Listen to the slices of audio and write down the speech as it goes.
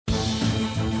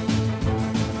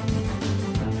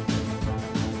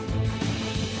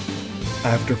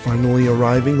After finally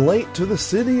arriving late to the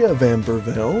city of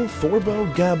Ambervale,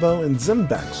 Thorbo, Gabbo, and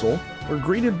Zimbaxel were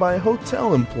greeted by a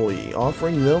hotel employee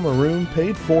offering them a room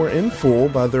paid for in full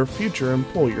by their future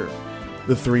employer.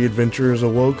 The three adventurers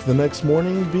awoke the next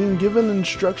morning being given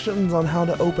instructions on how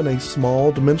to open a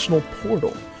small dimensional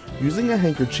portal using a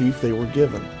handkerchief they were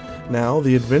given. Now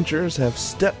the adventurers have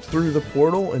stepped through the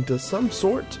portal into some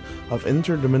sort of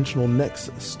interdimensional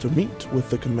nexus to meet with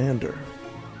the commander.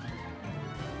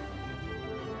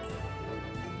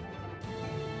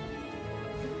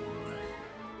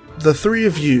 The three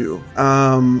of you,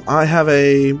 I have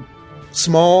a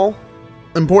small,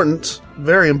 important,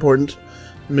 very important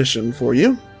mission for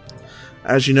you.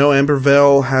 As you know,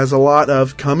 Ambervale has a lot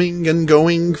of coming and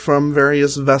going from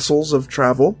various vessels of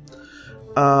travel.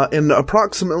 In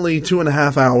approximately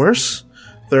 2.5 hours,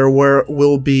 there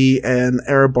will be an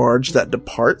air barge that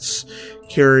departs,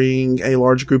 carrying a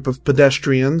large group of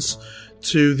pedestrians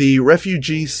to the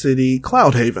refugee city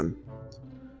Cloudhaven.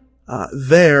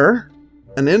 There,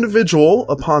 an individual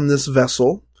upon this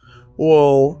vessel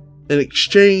will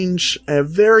exchange a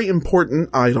very important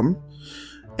item,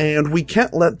 and we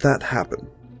can't let that happen.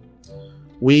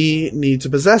 We need to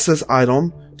possess this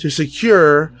item to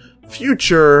secure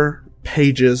future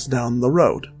pages down the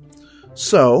road.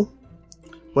 So,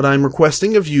 what I'm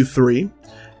requesting of you three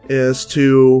is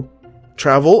to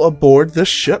travel aboard this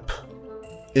ship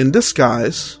in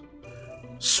disguise,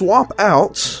 swap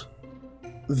out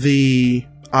the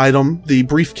item, the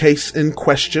briefcase in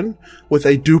question, with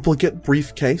a duplicate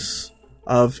briefcase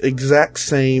of exact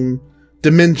same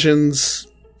dimensions,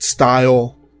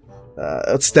 style,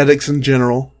 aesthetics in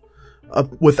general,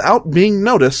 without being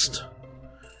noticed,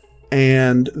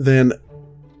 and then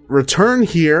return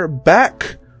here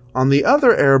back on the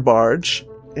other air barge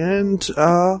and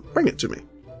bring it to me.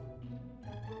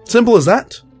 Simple as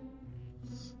that.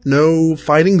 No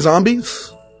fighting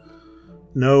zombies.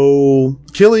 No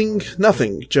killing,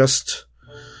 nothing. Just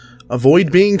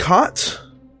avoid being caught,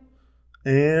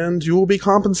 and you will be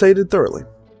compensated thoroughly.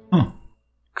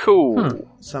 Cool.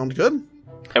 Sound good?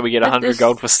 Can we get 100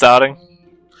 gold for starting?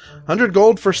 100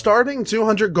 gold for starting,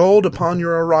 200 gold upon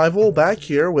your arrival back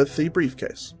here with the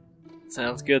briefcase.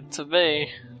 Sounds good to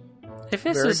me. If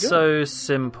this Very is good. so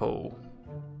simple,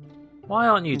 why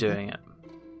aren't you doing it?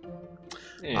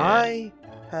 Yeah. I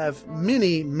have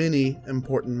many, many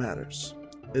important matters.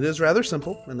 It is rather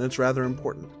simple, and it's rather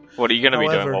important. What are you going to be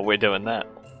However- doing while we're doing that?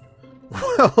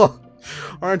 Well,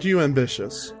 aren't you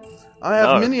ambitious? I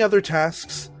have No. many other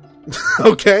tasks.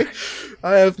 Okay.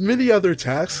 I have many other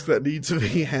tasks that need to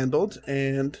be handled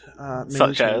and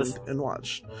Such maintained as? and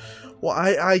watched. Well,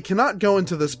 I cannot go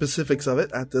into the specifics of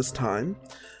it at this time.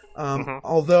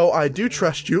 Although I do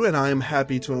trust you and I am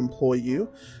happy to employ you,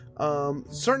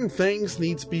 certain things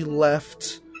need to be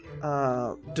left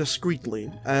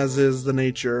discreetly, as is the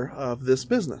nature of this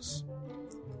business.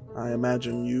 I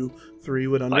imagine you three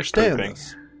would understand pooping.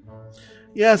 this.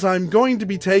 Yes, I'm going to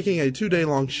be taking a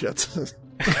 2-day-long shit.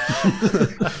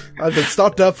 I've been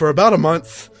stocked up for about a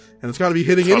month, and it's got to be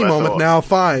hitting That's any what I moment thought. now.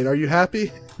 Fine. Are you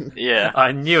happy? Yeah.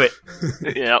 I knew it.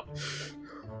 Yep.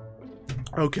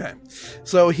 Okay.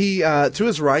 So he, to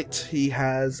his right, he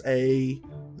has a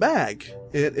bag.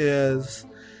 It is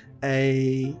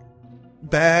a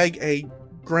bag a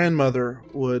grandmother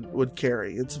would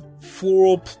carry. It's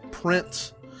floral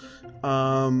print.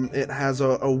 It has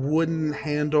a wooden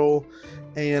handle,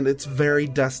 and it's very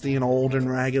dusty and old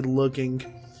and ragged looking.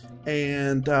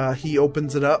 And he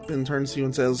opens it up and turns to you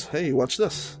and says, "Hey, watch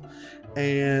this."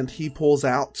 And he pulls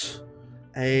out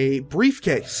a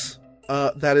briefcase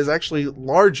that is actually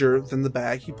larger than the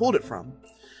bag he pulled it from.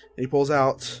 And he pulls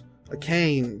out a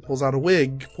cane, pulls out a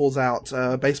wig, pulls out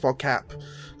a baseball cap,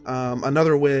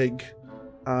 another wig,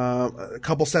 a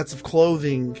couple sets of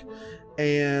clothing,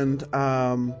 and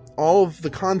all of the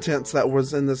contents that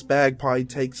was in this bag probably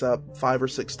takes up 5 or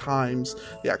 6 times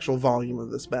the actual volume of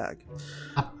this bag.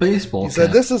 A baseball He cap.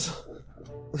 said, "This is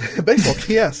baseball."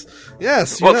 Yes,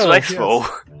 yes. You What's know, baseball?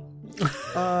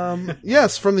 yes.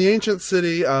 Yes, from the ancient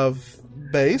city of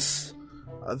Base,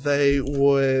 they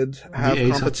would have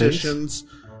Ace of competitions.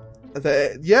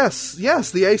 Yes,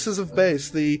 the Aces of Base,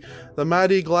 the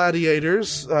mighty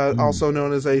gladiators, also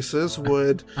known as Aces,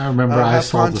 would I remember I have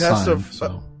saw the contests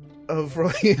sign.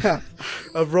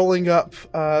 of rolling up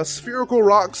spherical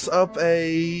rocks up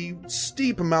a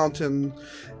steep mountain,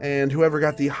 and whoever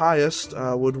got the highest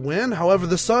would win. However,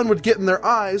 the sun would get in their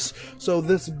eyes, so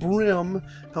this brim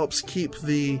helps keep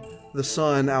the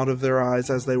sun out of their eyes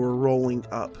as they were rolling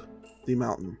up the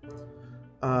mountain.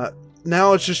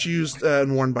 Now it's just used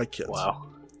and worn by kids. Wow.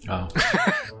 Oh.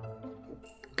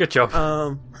 Good job.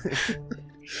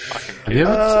 Have you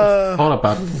ever Uh, thought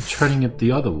about turning it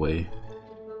the other way?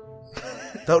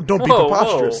 Don't be Whoa,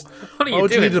 preposterous. whoa. What are Why you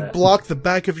would you doing need to there? block the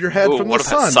back of your head Ooh, from the what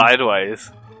about sun? sideways?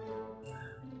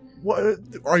 What,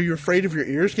 are you afraid of your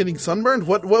ears getting sunburned?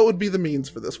 What would be the means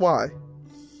for this? Why?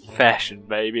 Fashion,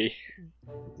 baby.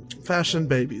 Fashion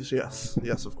babies, yes.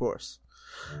 Yes, of course.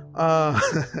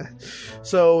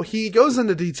 So he goes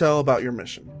into detail about your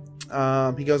mission.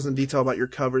 He goes into detail about your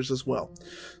covers as well.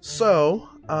 So,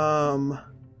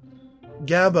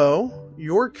 Gabbo,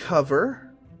 your cover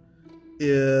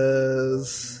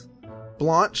is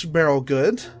Blanche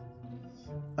Barrelgood.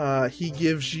 He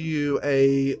gives you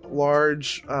a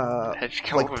large, How'd you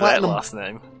come like up with platinum. that last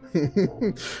name?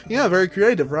 Yeah, very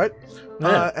creative, right?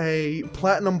 Yeah. A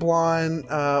platinum blonde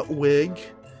wig,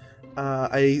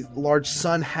 a large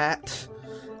sun hat,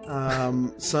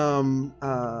 some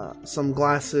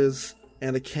glasses,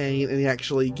 and a cane, and he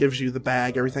actually gives you the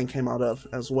bag everything came out of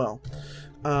as well.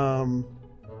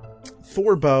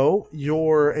 Thorbo,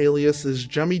 your alias is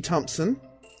Jummy Thompson.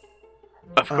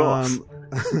 Of course.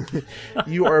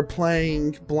 You are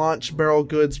playing Blanche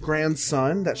Barrelgood's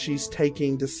grandson that she's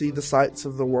taking to see the sights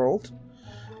of the world.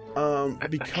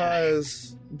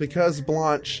 Because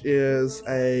Blanche is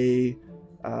a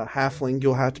halfling,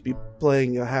 you'll have to be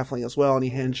playing a halfling as well, and he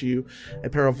hands you a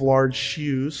pair of large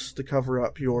shoes to cover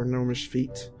up your gnomish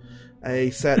feet, a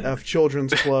set of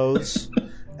children's clothes,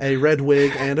 a red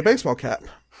wig, and a baseball cap.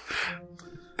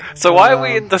 So why are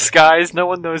we in disguise? No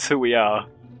one knows who we are.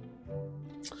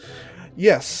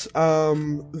 Yes,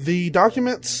 the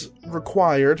documents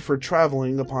required for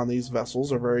traveling upon these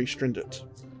vessels are very stringent.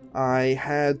 I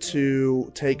had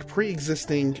to take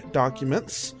pre-existing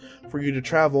documents for you to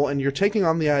travel, and you're taking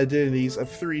on the identities of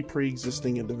 3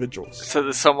 pre-existing individuals. So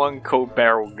there's someone called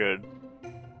Barrelgood.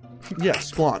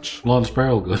 Yes, Blanche. Blanche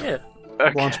Barrelgood. Yeah.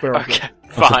 Okay, Blanche Barrelgood. Okay,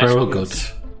 That's a fine.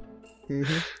 Barrelgood. hmm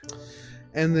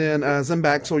And then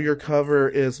Zembaxel, your cover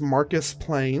is Marcus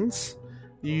Plains.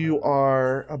 You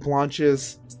are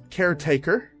Blanche's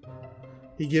caretaker.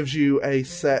 He gives you a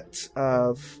set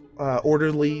of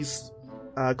orderlies'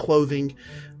 clothing,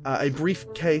 a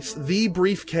briefcase, the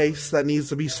briefcase that needs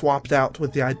to be swapped out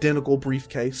with the identical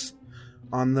briefcase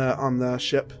on the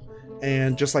ship,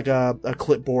 and just like a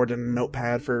clipboard and a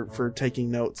notepad for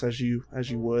taking notes as you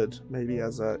would maybe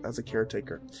as a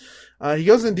caretaker. He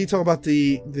goes in detail about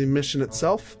the mission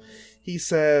itself. He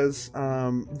says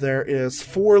there is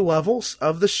 4 levels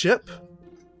of the ship.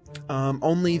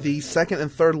 Only the 2nd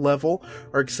and 3rd level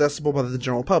are accessible by the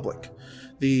general public.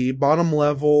 The bottom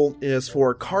level is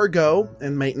for cargo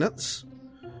and maintenance,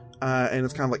 and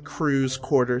it's kind of like crew's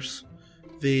quarters.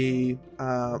 The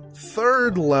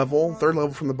third level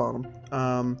from the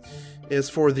bottom, is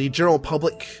for the general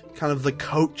public, kind of the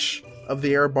coach of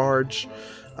the air barge.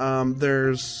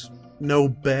 There's no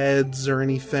beds or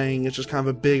anything. It's just kind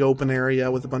of a big open area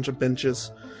with a bunch of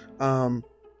benches. The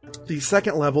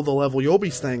 2nd level, the level you'll be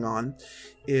staying on,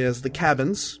 is the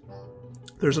cabins.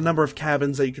 There's a number of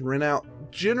cabins that you can rent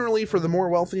out, generally for the more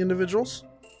wealthy individuals.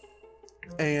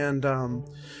 And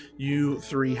you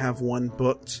 3 have one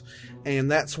booked. And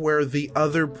that's where the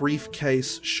other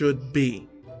briefcase should be.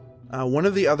 One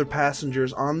of the other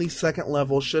passengers on the 2nd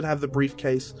level should have the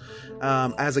briefcase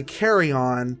as a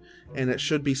carry-on, and it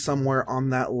should be somewhere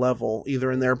on that level,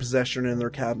 either in their possession or in their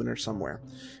cabin or somewhere.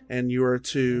 And you are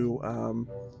to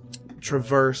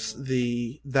traverse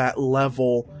that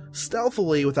level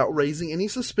stealthily without raising any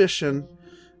suspicion,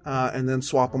 and then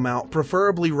swap them out,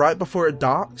 preferably right before it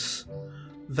docks.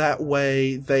 That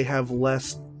way they have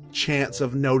less chance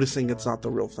of noticing it's not the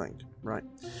real thing, right?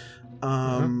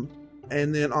 And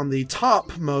then on the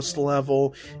topmost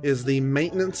level is the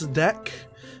maintenance deck.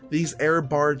 These air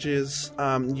barges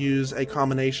use a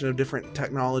combination of different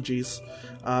technologies.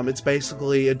 It's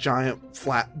basically a giant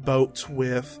flat boat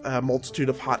with a multitude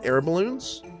of hot air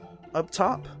balloons up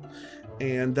top.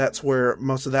 And that's where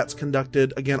most of that's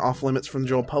conducted, again, off limits from the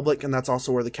general public, and that's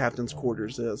also where the captain's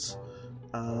quarters is.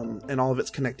 And all of it's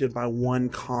connected by one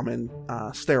common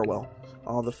stairwell,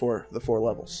 all the four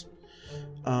levels.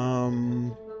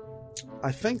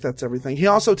 I think that's everything. He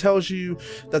also tells you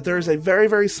that there's a very,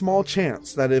 very small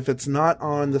chance that if it's not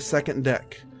on the 2nd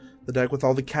deck, the deck with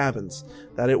all the cabins,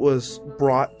 that it was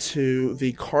brought to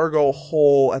the cargo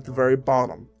hole at the very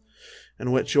bottom,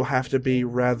 in which you'll have to be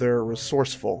rather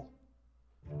resourceful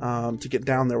to get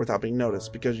down there without being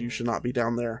noticed, because you should not be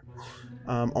down there.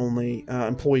 Only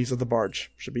employees of the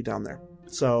barge should be down there.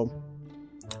 So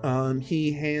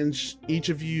he hands each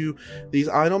of you these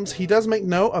items. He does make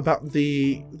note about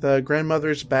the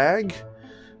grandmother's bag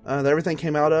that everything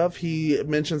came out of. He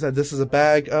mentions that this is a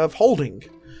bag of holding.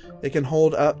 It can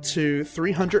hold up to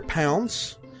 300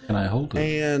 pounds, Can I hold it?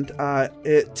 and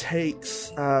it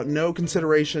takes no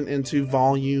consideration into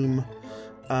volume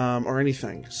or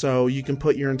anything. So you can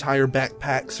put your entire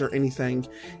backpacks or anything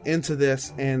into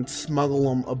this and smuggle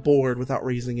them aboard without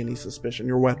raising any suspicion.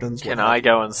 Your weapons. Can I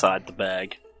go inside the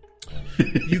bag?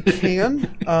 You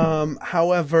can.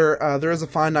 However, there is a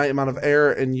finite amount of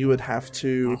air, and you would have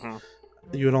to.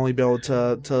 You would only be able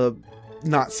to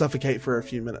not suffocate for a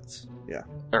few minutes. Yeah.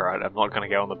 Alright, I'm not going to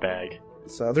go in the bag.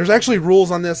 So there's actually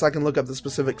rules on this. I can look up the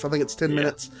specifics. I think it's 10 Yeah.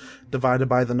 minutes divided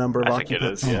by the number of I think it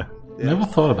occupants. is, yeah. Never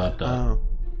thought about that.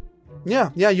 Yeah.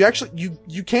 You actually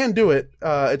you can do it.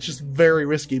 It's just very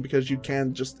risky because you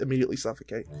can just immediately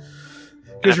suffocate.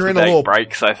 Because you're in a little.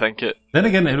 breaks, I think it. Then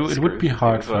again, it would Screw be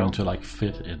hard as for well. him to like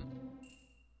fit in,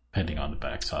 depending on the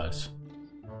bag size.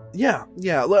 Yeah.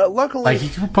 Luckily, Like he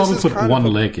could probably this is put kind one of a-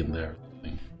 leg in there. I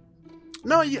think.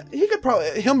 No, he could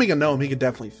probably. Him being a gnome, he could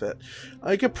definitely fit.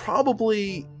 He could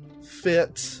probably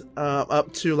fit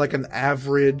up to like an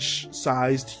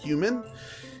average-sized human.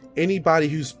 Anybody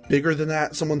who's bigger than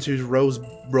that, someone who's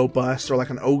robust, or like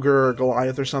an ogre or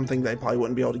Goliath or something, they probably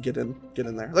wouldn't be able to get in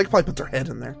there. They could probably put their head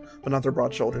in there, but not their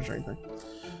broad shoulders or anything.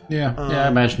 Yeah, I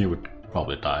imagine you would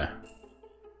probably die.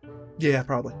 Yeah,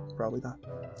 probably not.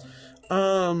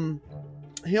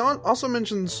 He also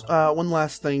mentions one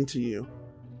last thing to you.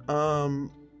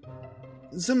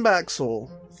 Zimbaxel,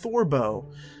 Thorbo,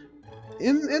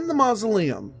 in the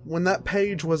mausoleum, when that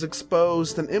page was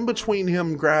exposed, and in between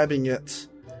him grabbing it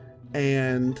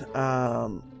and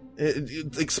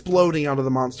it exploding out of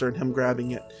the monster and him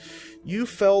grabbing it, you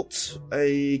felt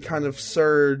a kind of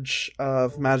surge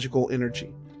of magical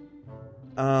energy.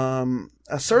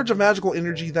 A surge of magical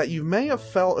energy that you may have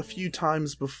felt a few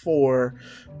times before,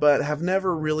 but have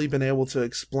never really been able to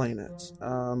explain it.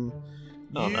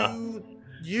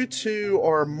 You two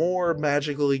are more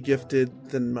magically gifted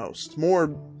than most.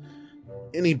 More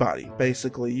anybody,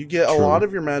 basically. You get a True. lot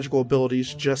of your magical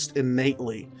abilities just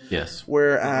innately. Yes.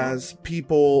 Whereas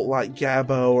people like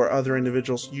Gabbo or other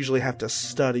individuals usually have to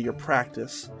study or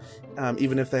practice,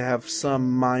 even if they have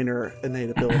some minor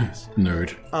innate abilities.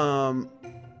 Nerd.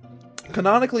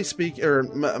 Canonically speaking, or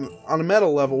on a meta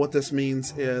level, what this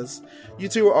means is you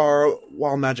two are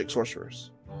wild magic sorcerers.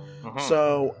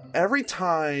 So every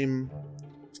time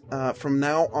from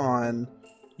now on,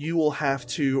 you will have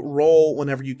to roll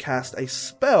whenever you cast a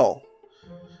spell.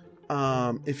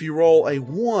 If you roll a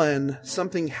 1,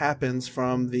 something happens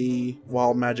from the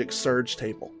wild magic surge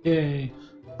table. Yay.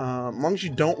 As long as you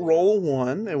don't roll a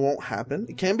 1, it won't happen.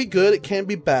 It can be good, it can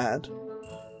be bad.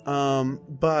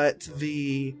 But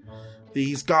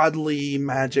these godly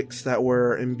magics that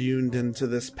were imbued into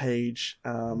this page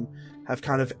have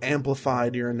kind of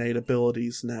amplified your innate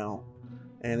abilities now,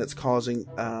 and it's causing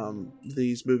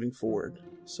these moving forward.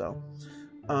 So,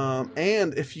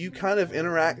 and if you kind of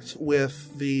interact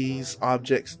with these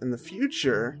objects in the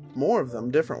future, more of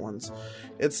them, different ones,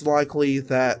 it's likely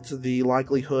that the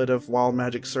likelihood of wild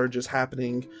magic surges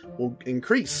happening will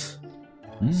increase.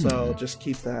 So just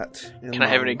keep that in mind. Can I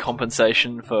have any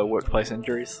compensation for workplace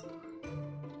injuries?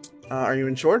 Are you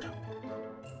insured?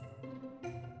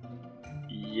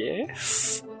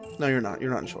 Yes. No, you're not. You're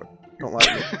not insured. Don't lie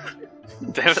to me.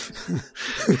 Damn it.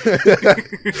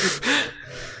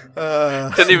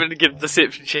 Didn't even give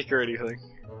deception check or anything.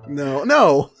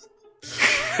 No.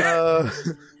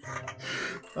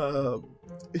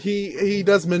 He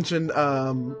does mention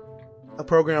a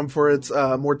program for its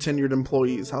more tenured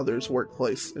employees, how there's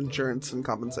workplace insurance and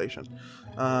compensation.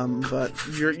 But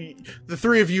the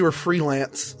three of you are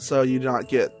freelance, so you do not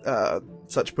get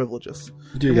such privileges.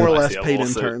 You're more or less paid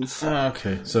interns.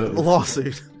 Okay, so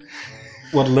Lawsuit.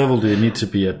 what level do you need to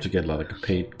be at to get like a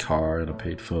paid car and a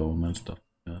paid phone and stuff?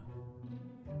 Yeah.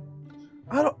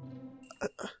 I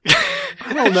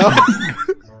don't know.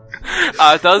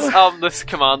 Does this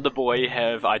commander boy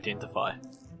have identify?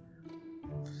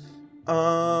 Can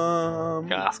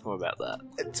I ask him about that?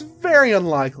 It's very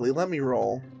unlikely. Let me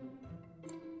roll.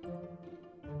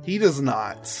 He does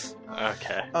not.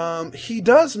 Okay. He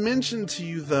does mention to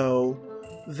you, though,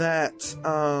 that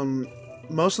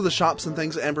most of the shops and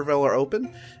things at Amberville are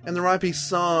open, and there might be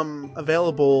some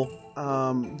available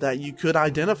that you could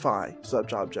identify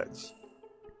such objects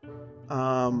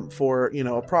for,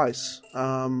 a price.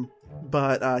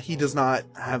 But he does not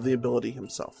have the ability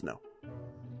himself, no.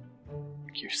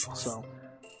 Useless.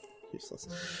 Useless.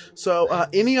 So,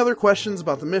 any other questions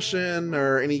about the mission,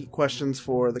 or any questions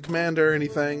for the commander,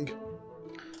 anything?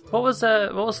 What was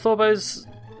Thorbo's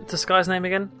disguise name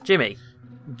again? Jimmy.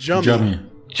 Jummy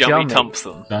Johnny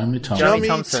Thompson. Jummy Thompson. Jummy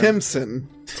Thompson. Timson.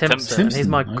 Timson. He's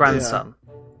my grandson.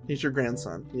 He's your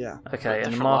grandson. Yeah. Okay,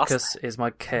 and From Marcus is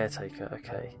my caretaker.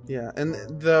 Okay. Yeah. And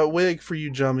the wig for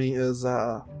you, Jummy, is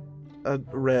a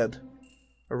red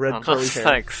curly hair.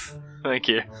 Thanks. Thank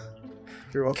you.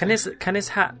 You're welcome. Can his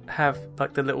hat have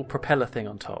like the little propeller thing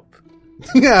on top?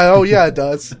 Yeah. Oh, yeah. It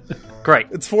does. Great.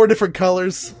 It's 4 different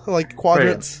colors, like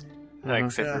quadrants.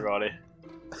 Thanks, Yeah. everybody.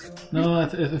 No, I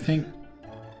think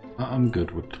I'm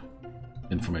good with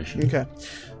information. Okay.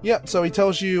 Yep. So he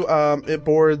tells you it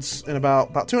boards in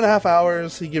about 2.5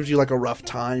 hours. He gives you like a rough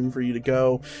time for you to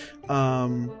go.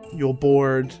 You'll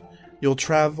board. You'll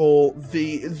travel.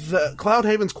 The Cloud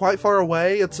Haven's quite far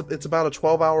away. It's about a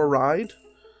 12-hour ride.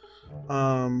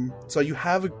 So you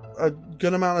have a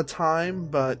good amount of time,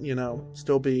 but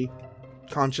still be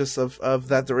conscious of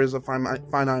that there is a finite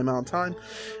amount of time.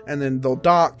 And then they'll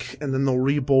dock, and then they'll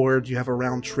reboard. You have a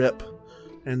round trip,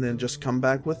 and then just come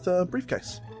back with a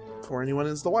briefcase before anyone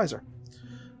is the wiser.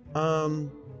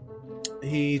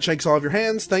 He shakes all of your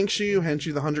hands, thanks you, hands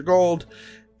you the 100 gold,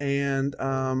 and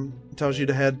tells you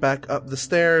to head back up the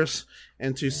stairs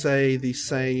and to say the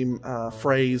same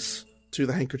phrase to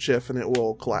the handkerchief, and it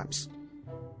will collapse.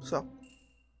 So,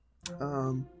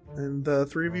 and the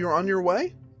 3 of you are on your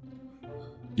way?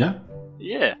 Yeah.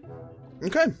 Yeah.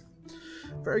 Okay.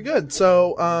 Very good.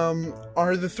 So,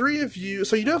 are the 3 of you...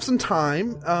 So you do have some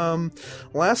time.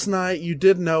 Last night you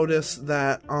did notice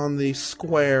that on the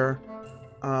square,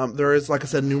 there is, like I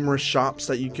said, numerous shops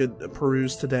that you could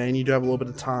peruse today, and you do have a little bit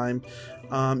of time.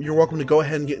 You're welcome to go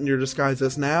ahead and get in your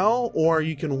disguises now, or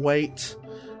you can wait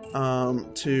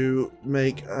to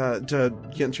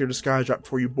get into your disguise right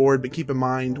before you board. But keep in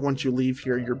mind, once you leave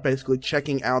here, you're basically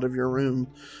checking out of your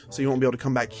room, so you won't be able to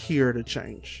come back here to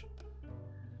change.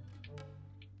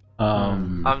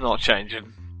 I'm not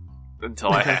changing until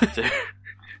I have to.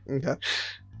 Okay.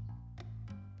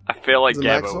 I feel like Is it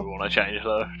Gabbo Maxwell? would want to change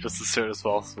though, just as soon as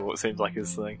possible. It seems like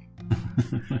his thing.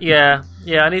 Yeah.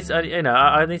 I need to.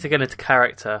 I need to get into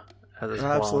character as Blanche.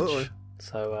 Absolutely.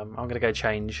 So I'm going to go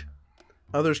change.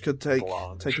 Others could take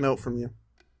Blanche. note from you.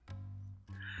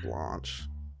 Blanche.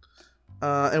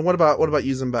 And what about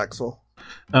using Baxel?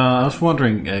 I was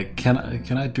wondering, can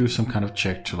I do some kind of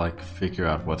check to like figure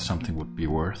out what something would be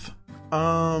worth?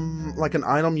 Like an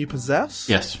item you possess?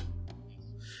 Yes.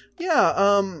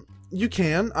 Yeah, you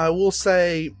can. I will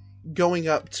say going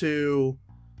up to...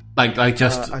 Like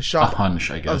just a a shop hunch,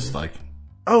 I guess.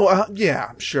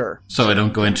 yeah, sure. So I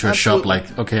don't go into a shop Absolutely.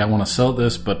 like, okay, I want to sell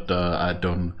this, but I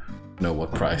don't know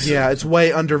what price. Yeah, it's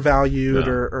way undervalued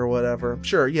Yeah. or whatever.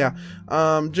 Sure, yeah.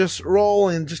 Just roll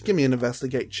and just give me an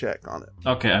investigate check on it.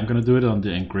 Okay, I'm gonna do it on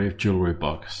the engraved jewelry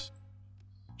box.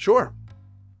 Sure.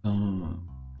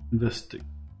 Investigate.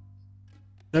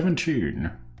 17.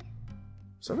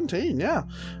 17, yeah.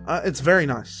 It's very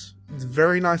nice. It's a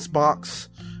very nice box.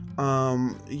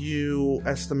 You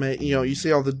estimate, you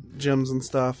see all the gems and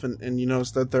stuff, and you notice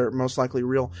that they're most likely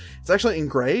real. It's actually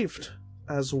engraved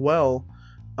as well.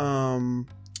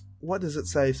 What does it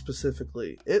say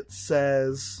specifically? It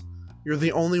says, "You're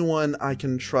the only one I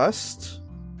can trust,"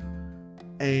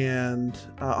 and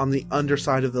on the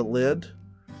underside of the lid,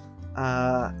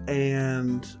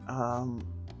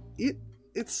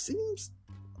 it seems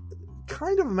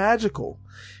kind of magical.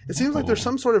 It seems like there's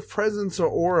some sort of presence or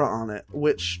aura on it,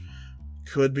 which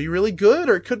could be really good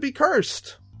or it could be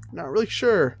cursed. Not really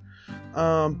sure.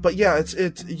 But yeah,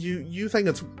 it's you think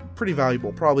it's pretty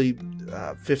valuable, probably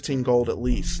 15 gold at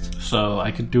least. So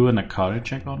I could do an Arcana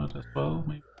check on it as well,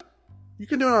 maybe? You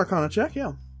can do an Arcana check,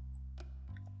 yeah.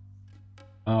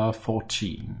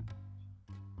 14.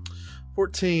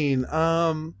 14.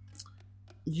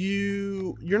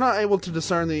 You're not able to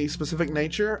discern the specific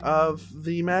nature of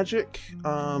the magic.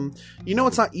 You know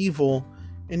it's not evil,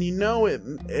 and you know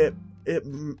it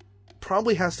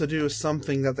probably has to do with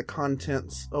something that the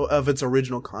contents of its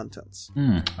original contents.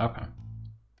 Okay.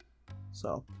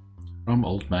 So, From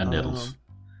Old Man Nettles.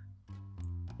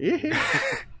 yeah. You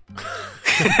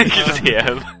can just hear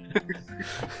him.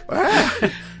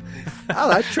 I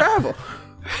like travel.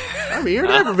 I'm here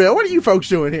in Everville. What are you folks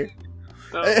doing here?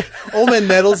 Old Man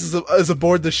Nettles is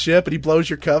aboard the ship, and he blows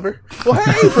your cover. Well,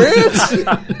 hey, friends.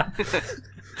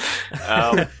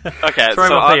 Okay, Throw him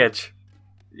so off the edge.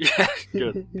 yeah,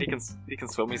 good. He can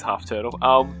swim. He's half turtle.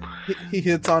 He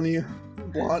hits on you.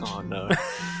 Blanche. Oh no.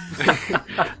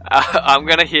 I'm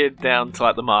gonna head down to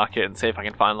like the market and see if I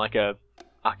can find like a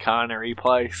arcanary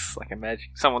place, like a magic,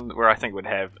 someone where I think would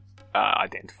have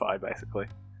identified basically.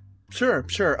 Sure.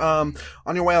 On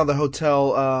your way out of the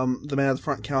hotel, the man at the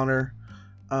front counter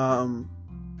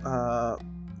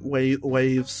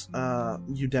waves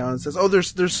you down and says, "Oh,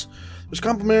 there's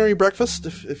complimentary breakfast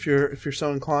if you're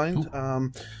so inclined."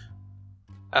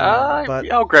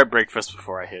 But I'll grab breakfast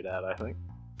before I head out, I think.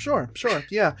 Sure.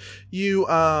 Yeah. You,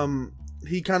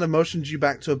 he kind of motions you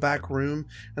back to a back room,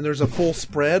 and there's a full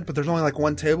spread, but there's only like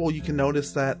one table. You can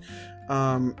notice that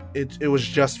it was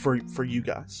just for you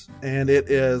guys. And it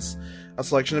is a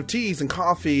selection of teas and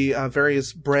coffee,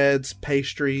 various breads,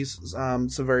 pastries, some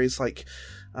various like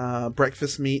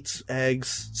breakfast meats,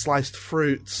 eggs, sliced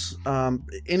fruits,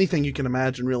 anything you can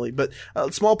imagine really, but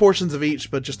small portions of each,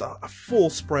 but just a full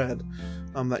spread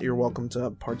that you're welcome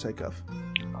to partake of.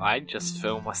 I just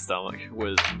fill my stomach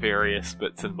with various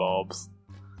bits and bobs.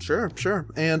 Sure.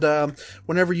 And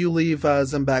whenever you leave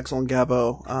Zembax on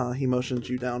Gabo, he motions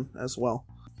you down as well.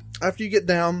 After you get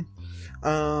down,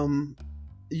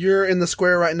 you're in the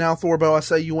square right now, Thorbo. I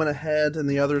say you went ahead and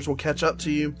the others will catch up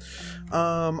to you.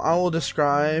 I will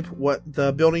describe what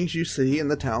the buildings you see in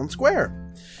the town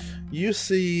square. You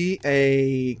see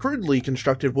a crudely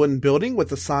constructed wooden building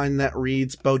with a sign that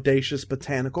reads Bodacious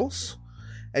Botanicals.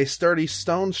 A sturdy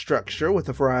stone structure with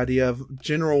a variety of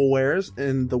general wares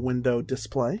in the window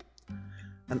display.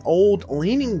 An old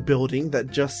leaning building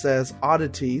that just says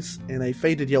Oddities in a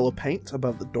faded yellow paint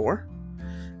above the door.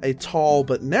 A tall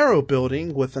but narrow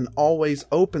building with an always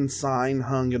open sign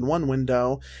hung in one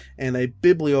window and a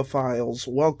bibliophile's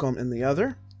welcome in the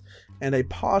other. And a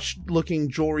posh-looking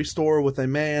jewelry store with a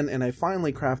man in a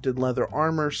finely crafted leather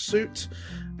armor suit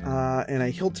and a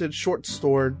hilted short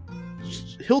sword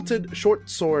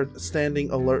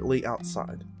standing alertly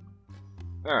outside.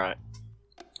 Alright.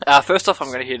 First off, I'm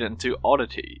going to head into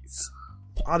Oddities.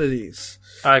 Oddities.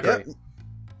 I agree. Yep.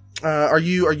 Are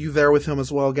you there with him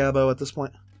as well, Gabo, at this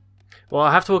point? Well,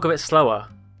 I have to walk a bit slower.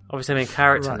 Obviously, I'm in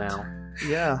character Right. now.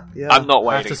 Yeah. I'm not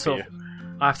I have waiting to for you.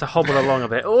 I have to hobble along a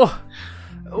bit. Oh,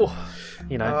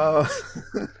 you know.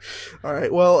 All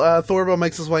right. Well, Thorbo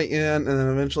makes his way in, and then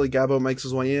eventually Gabo makes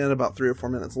his way in about 3 or 4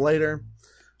 minutes later.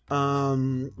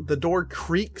 The door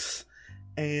creaks,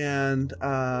 and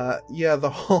the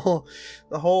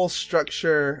whole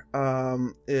structure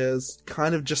is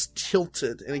kind of just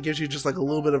tilted, and it gives you just like a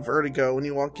little bit of vertigo when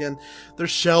you walk in.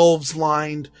 There's shelves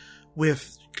lined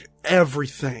with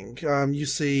everything. You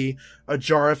see a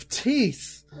jar of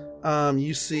teeth.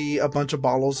 You see a bunch of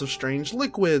bottles of strange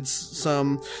liquids,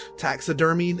 some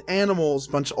taxidermied animals,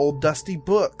 a bunch of old dusty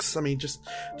books. I mean, just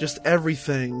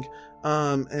everything.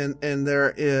 And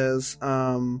there is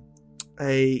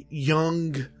a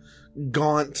young,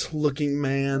 gaunt-looking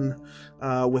man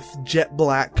with jet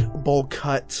black bowl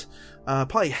cut,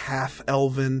 probably half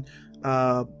elven,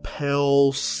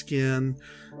 pale skin,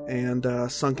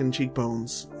 and sunken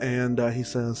cheekbones. And he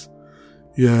says,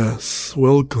 "Yes,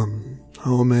 welcome.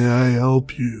 How may I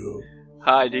help you?"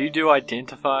 Hi, do you do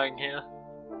identifying here?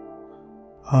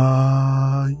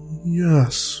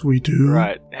 Yes, we do.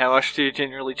 Right. How much do you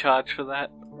generally charge for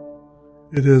that?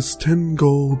 It is 10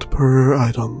 gold per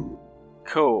item.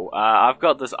 Cool. I've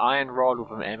got this iron rod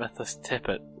with an amethyst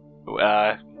tippet. You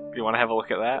want to have a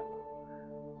look at that?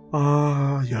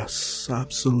 Yes,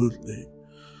 absolutely.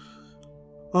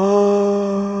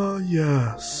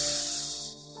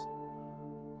 Yes.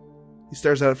 He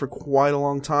stares at it for quite a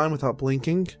long time without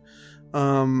blinking.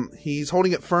 He's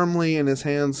holding it firmly and his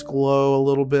hands glow a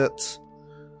little bit.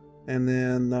 And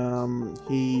then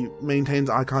he maintains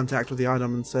eye contact with the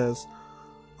item and says,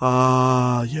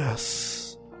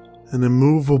 yes. An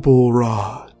immovable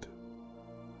rod.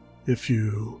 If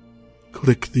you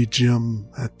click the gem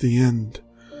at the end,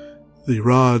 the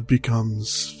rod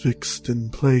becomes fixed in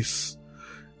place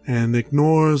and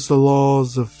ignores the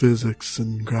laws of physics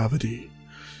and gravity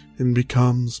and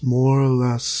becomes more or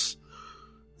less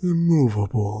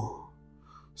immovable.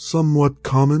 Somewhat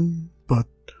common, but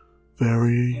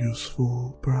very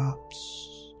useful, perhaps.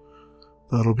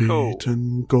 That'll be Cool.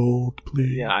 10 gold,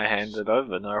 please. Yeah, I hand it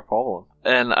over, no problem.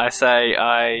 And I say,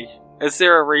 is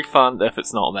there a refund if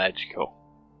it's not magical?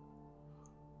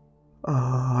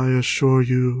 I assure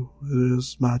you, it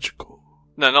is magical.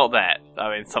 No, not that.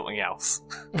 I mean, something else.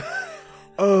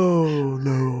 Oh,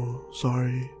 no,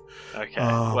 sorry. Okay,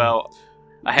 well,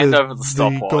 I hand over the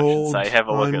stopwatch gold, and say, have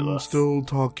a look I'm at this. still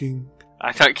talking.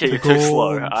 I don't care, the you're too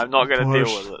slow. gold I'm not going to deal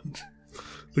partial- with it.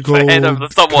 The So I hand over gold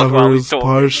the stopwatch while we covers talk.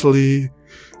 partially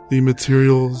the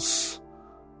materials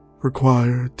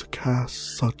required to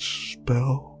cast such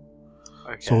spell.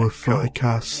 Okay, So if cool. I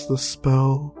cast the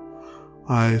spell,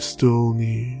 I still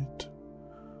need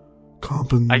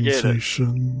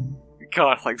compensation.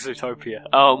 God, like Zootopia.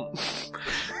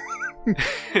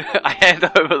 I hand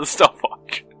over the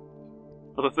stopwatch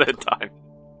for the third time.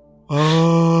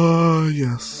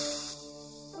 Yes.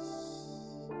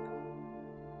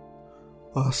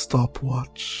 A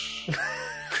stopwatch.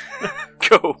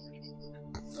 Cool.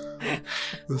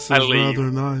 This is I leave.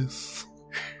 rather nice.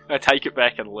 I take it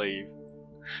back and leave.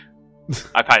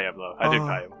 I pay him though. I do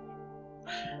pay him.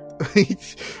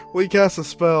 We cast a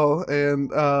spell,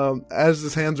 and as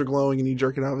his hands are glowing and you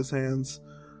jerk it out of his hands,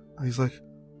 he's like,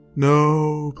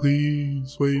 "No,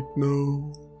 please, wait,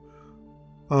 no.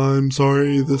 I'm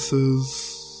sorry, this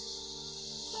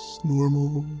is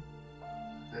normal.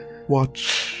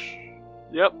 Watch."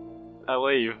 Yep. I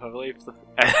leave.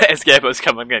 As Gabbo's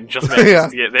coming in, just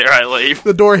manages to get there, I leave.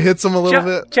 The door hits him a little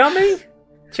bit. Jummy?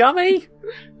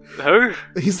 Who?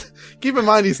 Keep in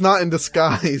mind, he's not in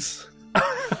disguise.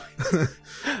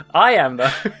 I am,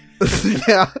 though.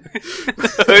 Yeah.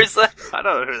 Who's that? I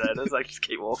don't know who that is. I just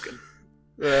keep walking.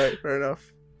 Right, fair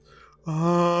enough.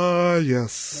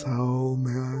 Yes, how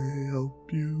may I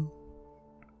help you?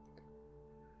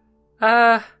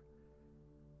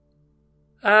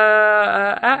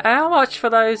 How much for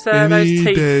those Any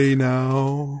teeth? day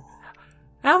now.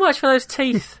 How much for those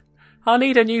teeth? I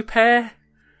need a new pair.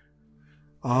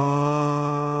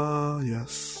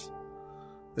 Yes.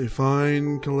 A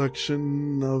fine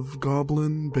collection of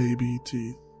goblin baby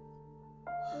teeth.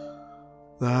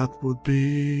 That would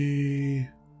be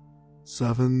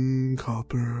 7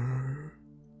 copper.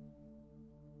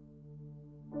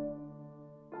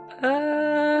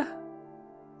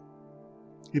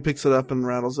 He picks it up and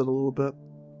rattles it a little bit.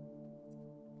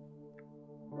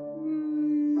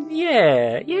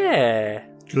 Yeah.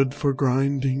 Good for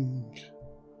grinding.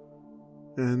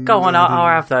 And Go on, I'll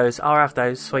have those. I'll have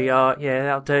those, sweetheart. Yeah,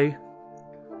 that'll do.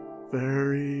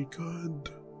 Very good.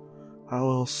 How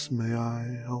else may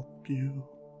I help you?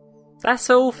 That's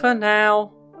all for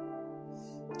now.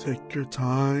 Take your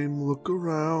time, look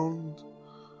around.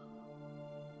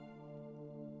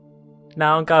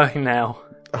 No, I'm going now.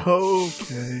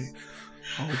 Okay.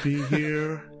 I'll be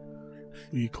here.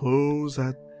 We close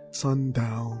at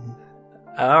sundown.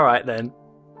 Alright then.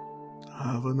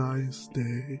 Have a nice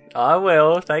day. I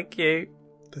will, thank you.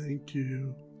 Thank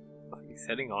you. He's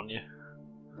hitting on you.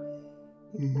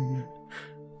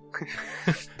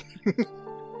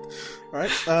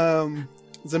 Alright,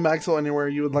 is it Maxwell anywhere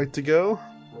you would like to go?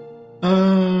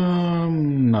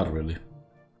 Not really.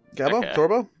 Gabbo? Okay.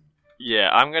 Torbo?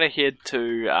 Yeah, I'm gonna head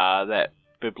to that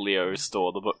Biblio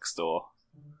store, the bookstore.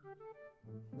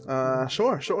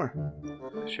 Sure.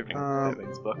 Shipping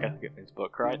Irving's book. I think it means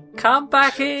book, right? Come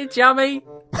back here, Jummy.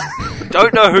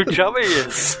 Don't know who Chummy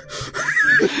is.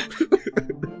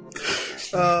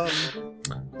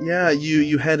 Yeah,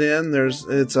 you head in.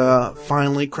 It's a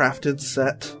finely crafted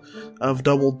set of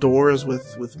double doors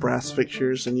with brass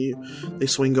fixtures, and they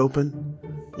swing open.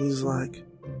 He's like,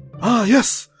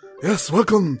 yes,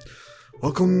 welcome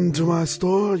to my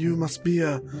store. You must be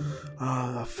a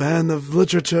fan of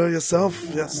literature yourself,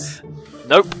 yes?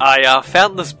 Nope, I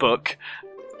found this book.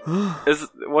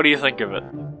 What do you think of it?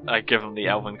 I give him the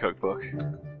Alvin Cookbook.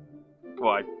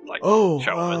 Well,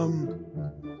 show him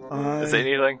it. Is it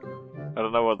anything? I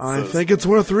don't know what this is. I think it's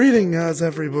worth reading, as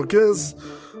every book is.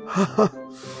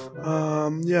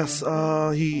 Yes,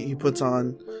 he puts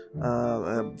on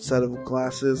a set of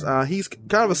glasses. He's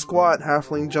kind of a squat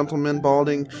halfling gentleman,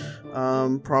 balding,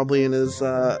 probably in his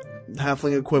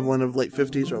halfling equivalent of late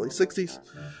 50s, early 60s.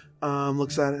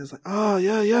 Looks at it and is like,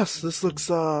 yes, this looks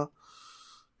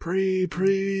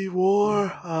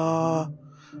pre-war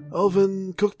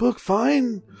elven cookbook.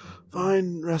 Fine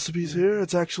recipes here.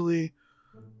 It's actually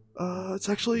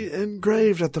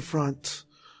engraved at the front.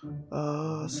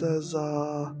 Says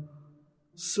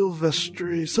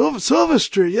Silvestry,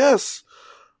 yes.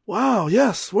 Wow,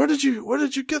 yes. Where did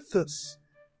you get this?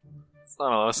 I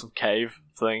don't know, some cave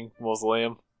thing,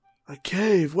 mausoleum. A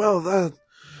cave. Well,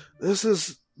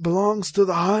 this belongs to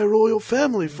the High Royal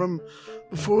family from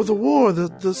before the war.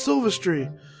 The Silvestry.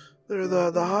 They're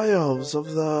the high elves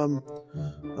of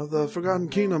the Forgotten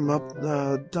Kingdom up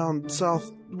down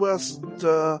southwest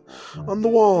on the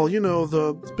wall. You know,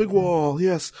 the big wall.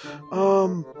 Yes.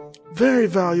 Very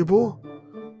valuable. Do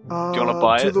you want to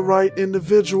buy it? To the right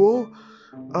individual.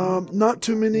 Not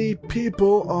too many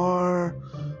people are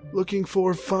looking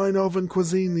for fine elven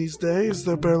cuisine these days.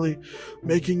 They're barely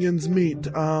making ends meet.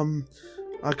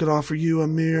 I could offer you a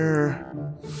mere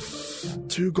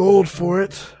 2 gold for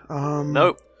it.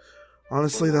 Nope.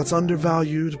 Honestly, that's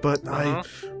undervalued, but I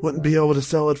wouldn't be able to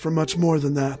sell it for much more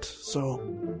than that, so...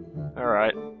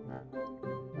 Alright.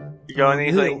 You got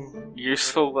anything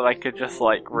useful that I could just,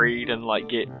 read and,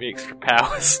 get extra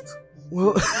powers?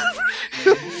 Well...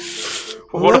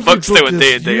 What do books do in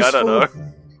D&D? I don't know.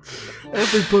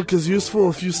 Every book is useful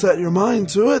if you set your mind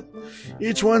to it.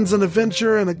 Each one's an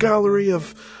adventure and a gallery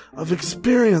of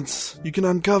experience you can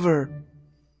uncover.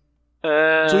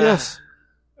 So yes.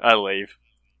 I leave.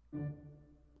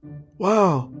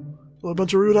 Wow. What a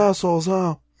bunch of rude assholes,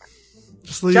 huh?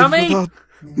 Just leave Jummy! without...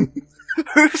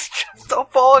 Who's just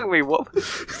stop following me? What?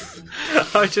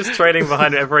 I'm just trailing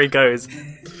behind wherever he goes.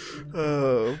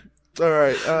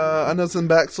 Alright, I know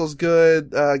Zimbaxel's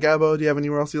good. Gabo, do you have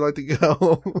anywhere else you'd like to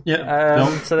go?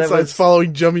 Yeah. So there Besides was...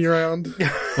 following Jummy around?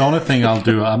 The only thing I'll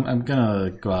do, I'm gonna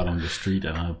go out on the street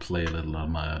and I'll play a little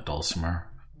on my dulcimer.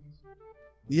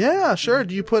 Yeah, sure.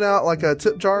 Do you put out like a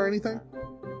tip jar or anything?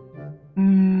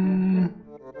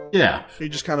 Yeah. Are you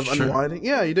just kind of Sure. unwinding?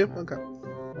 Yeah, you do? Okay.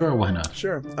 Sure, why not?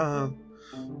 Sure.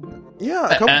 Yeah,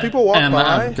 a couple people walk and by.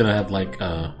 I'm gonna have like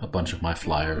a bunch of my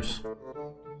flyers.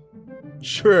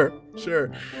 Sure.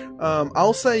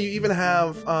 I'll say you even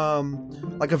have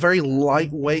like a very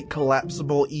lightweight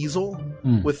collapsible easel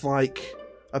with like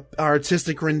a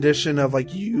artistic rendition of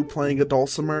like you playing a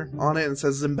dulcimer on it, and it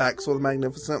says Zimbaxel the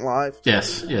Magnificent live.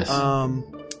 Yes.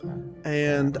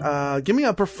 And give me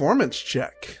a performance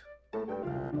check.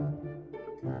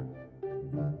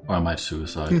 Or I might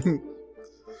suicide.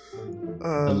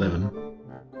 11.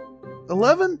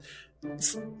 11?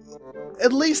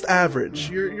 At least average.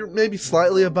 You're maybe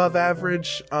slightly above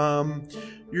average.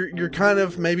 You're kind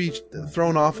of maybe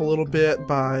thrown off a little bit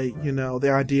by,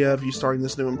 the idea of you starting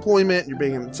this new employment. You're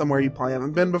being somewhere you probably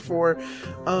haven't been before.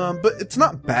 But it's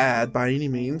not bad by any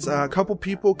means. A couple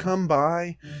people come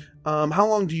by. How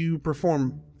long do you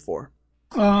perform for?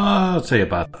 I'd say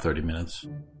about 30 minutes.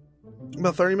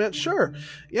 About 30 minutes? Sure.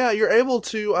 Yeah, you're able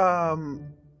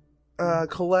to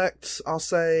collect, I'll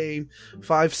say,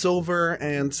 5 silver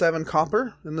and 7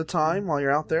 copper in the time while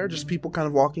you're out there. Just people kind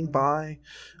of walking by.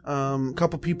 A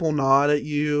couple people nod at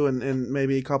you, and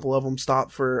maybe a couple of them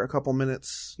stop for a couple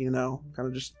minutes, kind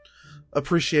of just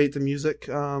appreciate the music.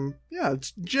 Yeah,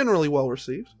 it's generally well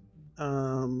received.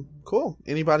 Cool.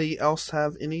 Anybody else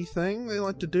have anything they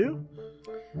like to do?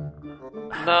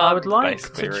 No, I would like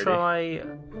basically to ready. try.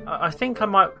 I think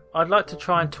I'd like to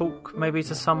try and talk maybe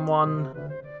to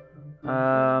someone. You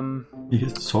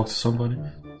have to talk to somebody.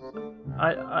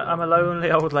 I'm a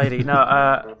lonely old lady.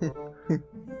 No.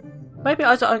 Maybe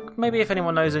if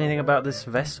anyone knows anything about this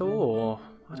vessel, or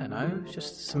I don't know,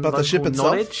 just some About the ship local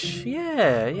itself? knowledge.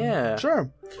 Yeah. Sure.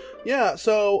 Yeah,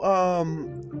 so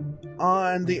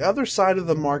on the other side of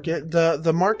the market,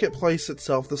 the marketplace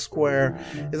itself, the square,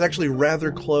 is actually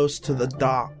rather close to the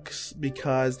docks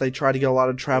because they try to get a lot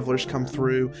of travelers come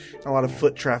through and a lot of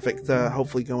foot traffic to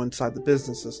hopefully go inside the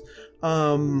businesses.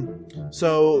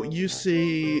 So you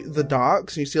see the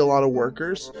docks, you see a lot of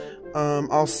workers.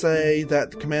 I'll say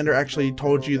that the commander actually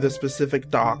told you the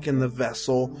specific dock in the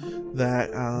vessel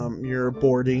that you're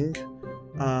boarding.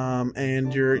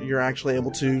 And you're actually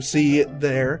able to see it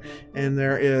there, and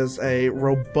there is a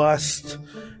robust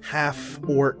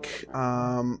half-orc,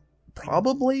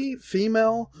 probably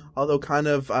female, although kind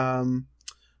of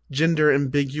gender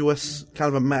ambiguous, kind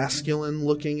of a masculine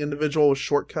looking individual with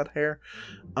short-cut hair,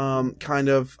 kind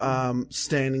of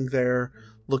standing there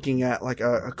looking at like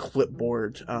a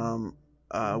clipboard,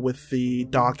 with the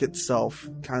dock itself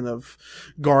kind of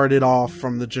guarded off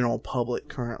from the general public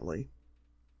currently.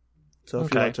 So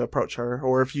if you'd like to approach her,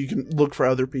 or if you can look for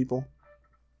other people.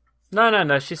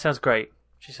 No. She sounds great.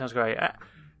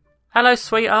 Hello,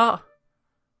 sweetheart.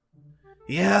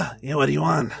 Yeah. What do you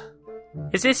want?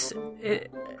 Is this?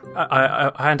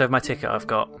 I hand over my ticket. I've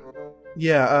got.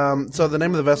 Yeah. So the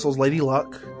name of the vessel is Lady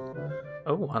Luck.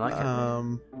 Oh, I like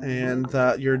it. And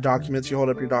your documents. You hold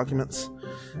up your documents.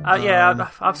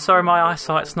 I'm sorry, my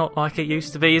eyesight's not like it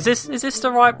used to be. Is this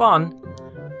the right one?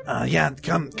 Yeah.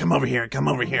 Come over here. Come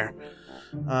over here.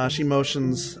 She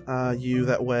motions you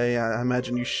that way. I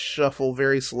imagine you shuffle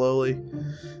very slowly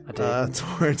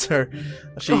towards her.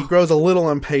 She grows a little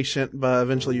impatient, but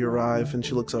eventually you arrive, and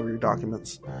she looks over your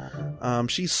documents.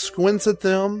 She squints at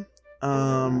them.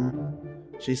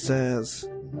 She says,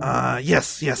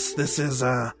 yes, this is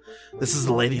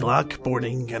the Lady Luck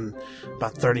boarding in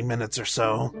about 30 minutes or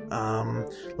so.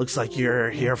 Looks like you're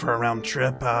here for a round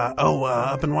trip.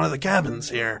 Up in one of the cabins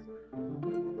here.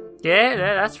 Yeah,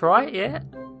 that's right, yeah.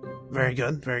 Very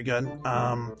good.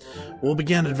 We'll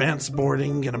begin advanced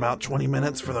boarding in about 20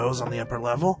 minutes for those on the upper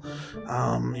level.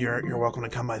 You're welcome to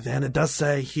come by then. It does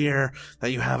say here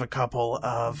that you have a couple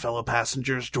of fellow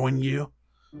passengers join you.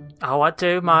 Oh, I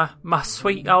do. My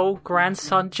sweet old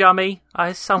grandson, Jummy.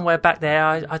 Somewhere back there.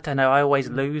 I don't know, I always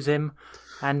lose him.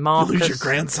 And Marcus. You lose your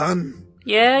grandson?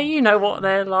 Yeah, you know what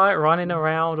they're like, running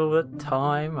around all the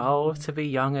time. Oh, to be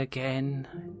young again.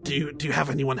 Do you have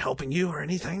anyone helping you or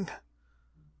anything?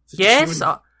 Yes.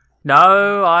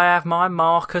 No, I have my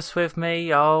Marcus with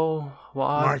me. Oh, what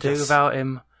I'll do without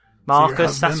him.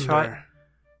 Marcus, that's right.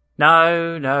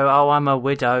 No. Oh, I'm a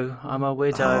widow.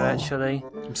 Actually.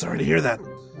 I'm sorry to hear that.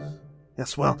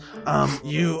 Yes, well,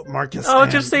 you, Marcus. Oh,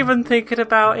 just even thinking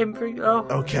about him.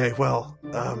 Okay, well,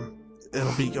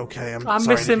 it'll be okay. I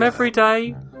miss him every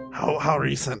day. How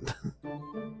recent?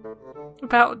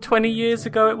 About 20 years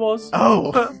ago it was.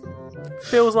 Oh! But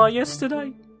feels like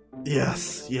yesterday.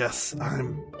 Yes.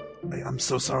 I'm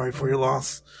so sorry for your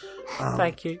loss.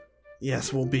 Thank you.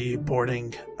 Yes, we'll be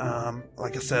boarding,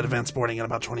 like I said, advanced boarding in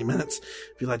about 20 minutes.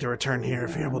 If you'd like to return here,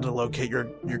 if you're able to locate your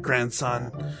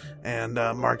grandson. And,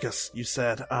 Marcus, you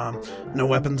said, no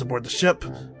weapons aboard the ship.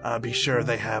 Be sure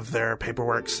they have their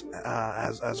paperworks,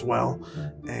 as well.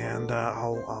 And,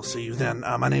 I'll see you then.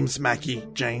 My name's Mackie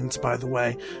Janes, by the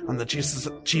way. I'm the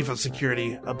chief of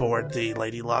security aboard the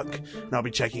Lady Luck. And I'll be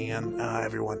checking in,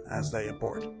 everyone as they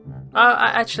aboard.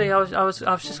 Actually, I was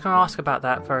just going to ask about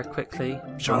that very quickly.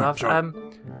 Sure.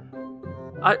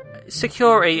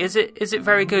 Security, is it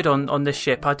very good on this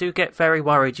ship? I do get very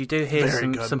worried. You do hear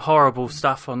some horrible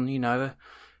stuff on,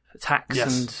 attacks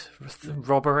and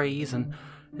robberies, and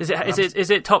is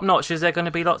it top notch? Is there going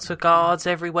to be lots of guards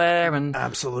everywhere? And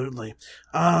absolutely.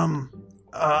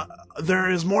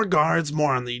 There is more guards,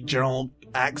 more on the general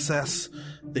access,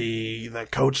 the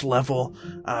coach level,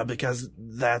 because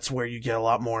that's where you get a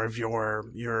lot more of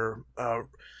your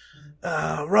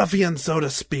ruffian, so to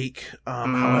speak.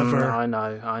 However, I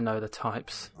know the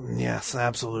types. Yes,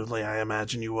 absolutely. I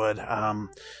imagine you would.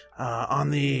 On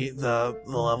the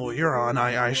level you're on,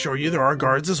 I assure you there are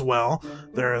guards as well.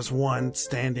 There is one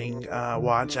standing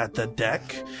watch at the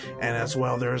deck, and as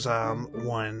well there's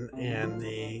one in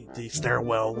the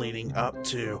stairwell leading up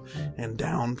to and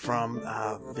down from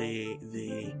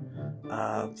the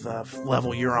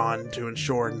level you're on to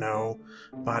ensure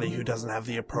nobody who doesn't have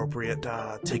the appropriate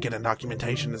ticket and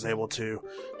documentation is able to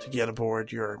get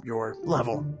aboard your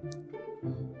level.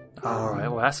 All right,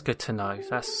 well that's good to know.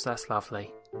 That's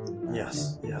lovely.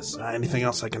 Yes. Anything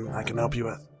else I can help you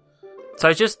with?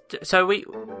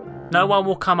 No one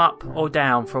will come up or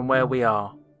down from where we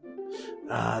are.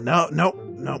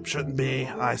 Nope, shouldn't be.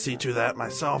 I see to that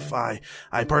myself. I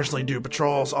personally do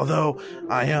patrols, although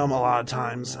I am a lot of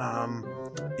times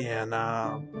in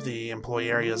the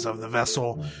employee areas of the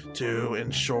vessel to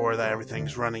ensure that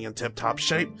everything's running in tip-top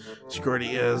shape.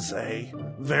 Security is a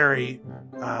very,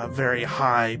 very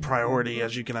high priority,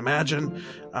 as you can imagine.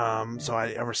 So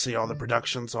I oversee all the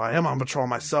production, so I am on patrol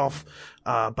myself.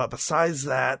 But besides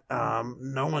that,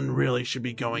 no one really should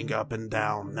be going up and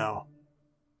down, no.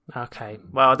 Okay,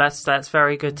 well that's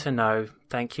very good to know.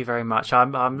 Thank you very much.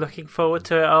 I'm looking forward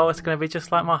to it. Oh, it's going to be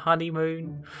just like my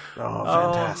honeymoon. Oh,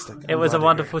 fantastic! It was a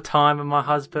wonderful time with my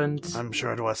husband. I'm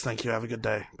sure it was. Thank you. Have a good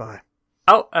day. Bye.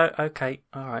 Oh, okay.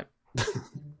 All right.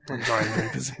 I'm sorry, I'm very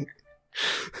busy.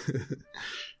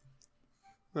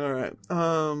 All right.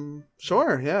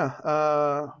 Sure.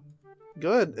 Yeah.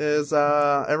 Good. Is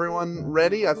everyone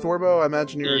ready? Thorbo, I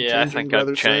imagine you're changing. I think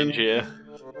I'd change. Yeah.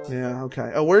 Yeah,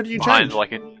 okay. Oh, where do you change?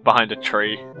 Behind a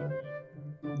tree.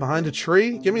 Behind a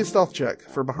tree? Give me a stealth check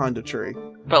for behind a tree.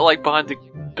 But, behind a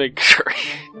big tree.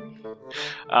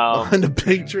 Behind a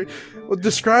big tree? Well,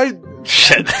 describe...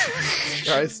 Shit.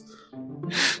 Guys.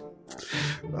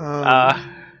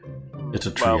 It's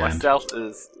a tree. Well, my stealth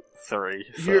is 3,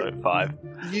 so 5.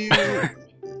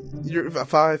 You're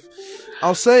 5.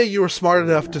 I'll say you were smart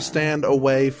enough to stand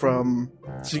away from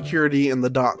security in the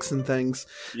docks and things.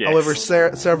 Yes. However,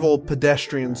 several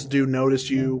pedestrians do notice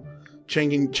you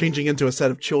changing into a set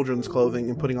of children's clothing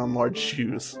and putting on large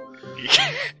shoes.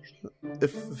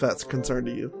 if that's a concern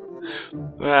to you.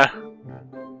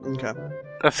 Okay.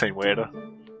 That seemed weirder.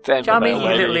 Jamie, you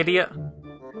little idiot.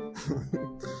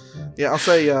 Yeah, I'll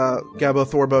say, Gabo,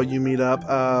 Thorbo, you meet up.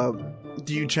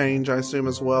 Do you change, I assume,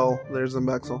 as well? There's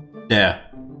Mbexel. Yeah.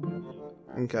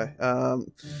 Okay.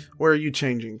 Where are you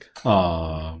changing?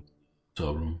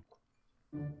 Storeroom.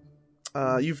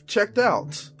 You've checked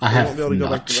out. I have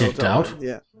not checked out.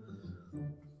 Yeah.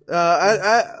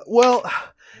 Well,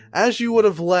 as you would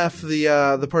have left,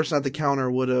 the person at the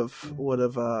counter would have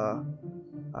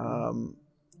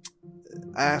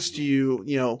asked you.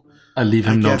 I leave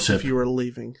him no tip if you were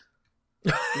leaving.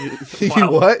 You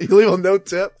what? You leave a no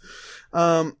tip?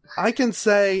 I can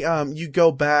say you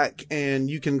go back and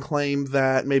you can claim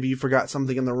that maybe you forgot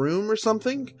something in the room or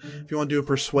something. If you want to do a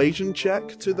persuasion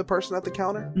check to the person at the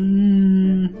counter.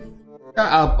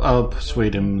 I'll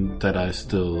persuade him that it's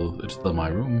still my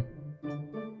room.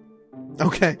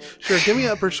 Okay, sure. Give me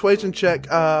a persuasion check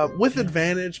with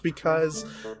advantage because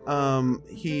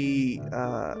he's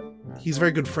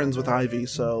very good friends with Ivy,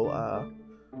 so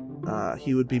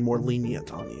he would be more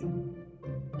lenient on you.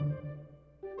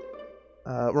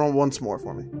 Roll once more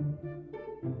for me.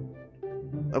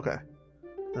 Okay.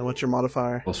 And what's your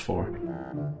modifier? +4.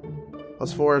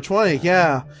 +4, 20,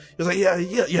 yeah. He was like,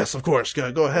 yes, of course.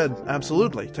 Go ahead.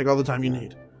 Absolutely. Take all the time you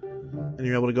need. And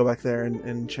you're able to go back there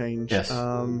and change. Yes,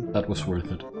 that was worth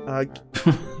it.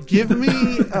 Give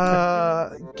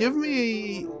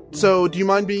me... So, do you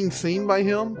mind being seen by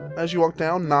him as you walk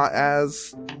down, not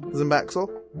as Zimbaxel?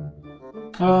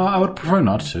 I would prefer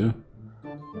not to.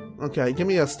 Okay, give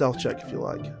me a stealth check if you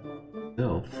like.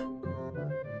 Stealth?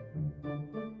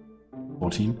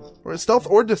 14? Or stealth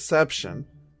or deception.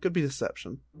 Could be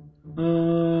deception.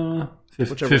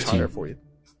 Whichever's higher for you.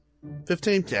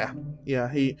 15?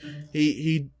 Yeah. He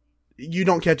you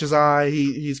don't catch his eye.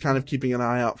 He's kind of keeping an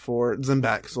eye out for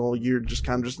Zimbaxel. You're just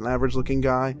kind of just an average looking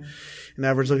guy, an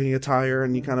average looking attire,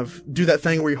 and you kind of do that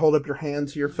thing where you hold up your hand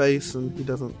to your face, and he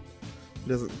doesn't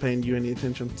pay you any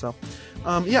attention. So,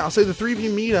 I'll say the three of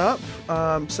you meet up,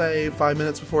 say 5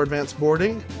 minutes before advanced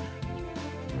boarding.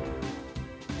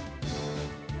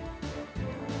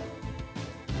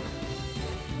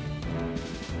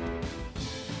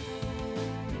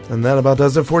 And that about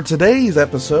does it for today's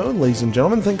episode, ladies and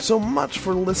gentlemen. Thanks so much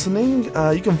for listening.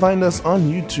 You can find us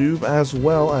on YouTube as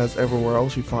well as everywhere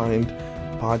else you find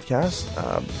podcasts,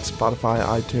 Spotify,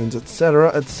 iTunes, etc.,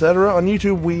 etc. On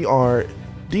YouTube, we are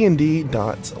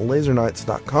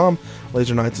dnd.laserknights.com.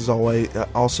 Laser Knights is always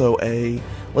also a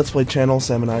Let's Play channel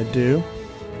Sam and I do.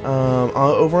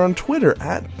 Over on Twitter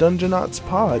at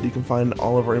DungeonautsPod. You can find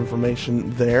all of our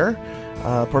information there.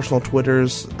 Personal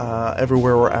Twitters,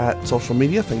 everywhere we're at, social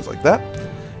media, things like that.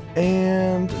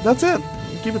 And that's it.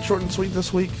 Keep it short and sweet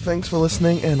this week. Thanks for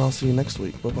listening, and I'll see you next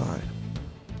week. Bye-bye.